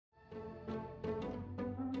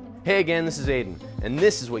Hey again, this is Aiden, and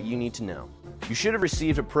this is what you need to know. You should have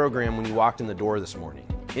received a program when you walked in the door this morning.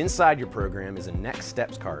 Inside your program is a Next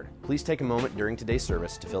Steps card. Please take a moment during today's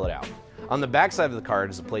service to fill it out. On the back side of the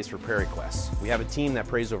card is a place for prayer requests. We have a team that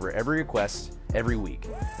prays over every request every week,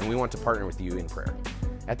 and we want to partner with you in prayer.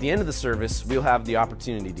 At the end of the service, we'll have the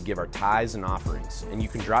opportunity to give our tithes and offerings, and you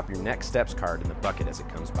can drop your Next Steps card in the bucket as it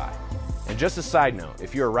comes by. And just a side note,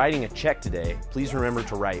 if you are writing a check today, please remember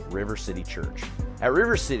to write River City Church. At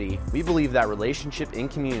River City, we believe that relationship in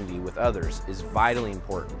community with others is vitally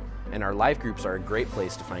important, and our life groups are a great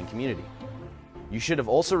place to find community. You should have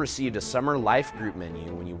also received a summer life group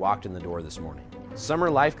menu when you walked in the door this morning.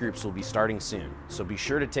 Summer life groups will be starting soon, so be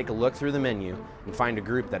sure to take a look through the menu and find a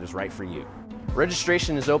group that is right for you.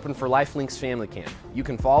 Registration is open for LifeLinks Family Camp. You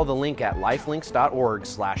can follow the link at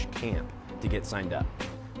lifelinks.org/camp to get signed up.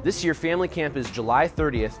 This year, Family Camp is July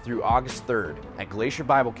 30th through August 3rd at Glacier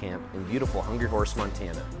Bible Camp in beautiful Hungry Horse,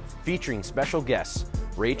 Montana, featuring special guests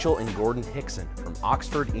Rachel and Gordon Hickson from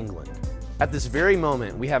Oxford, England. At this very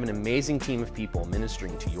moment, we have an amazing team of people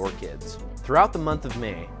ministering to your kids. Throughout the month of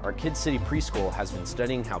May, our Kid City Preschool has been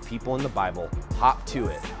studying how people in the Bible hopped to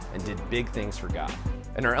it and did big things for God.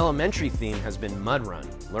 And our elementary theme has been Mud Run,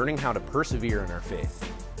 learning how to persevere in our faith.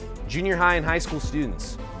 Junior high and high school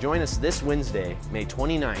students, join us this Wednesday, May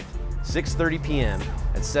 29th, 6:30 p.m.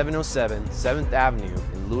 at 707 7th Avenue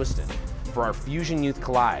in Lewiston for our Fusion Youth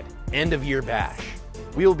Collide end-of-year bash.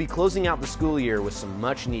 We will be closing out the school year with some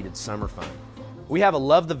much-needed summer fun. We have a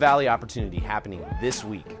Love the Valley opportunity happening this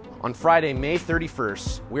week. On Friday, May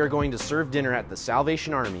 31st, we are going to serve dinner at the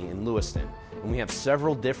Salvation Army in Lewiston, and we have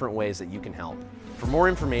several different ways that you can help. For more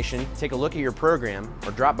information, take a look at your program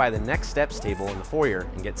or drop by the Next Steps table in the foyer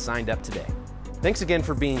and get signed up today. Thanks again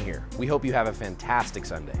for being here. We hope you have a fantastic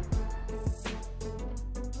Sunday.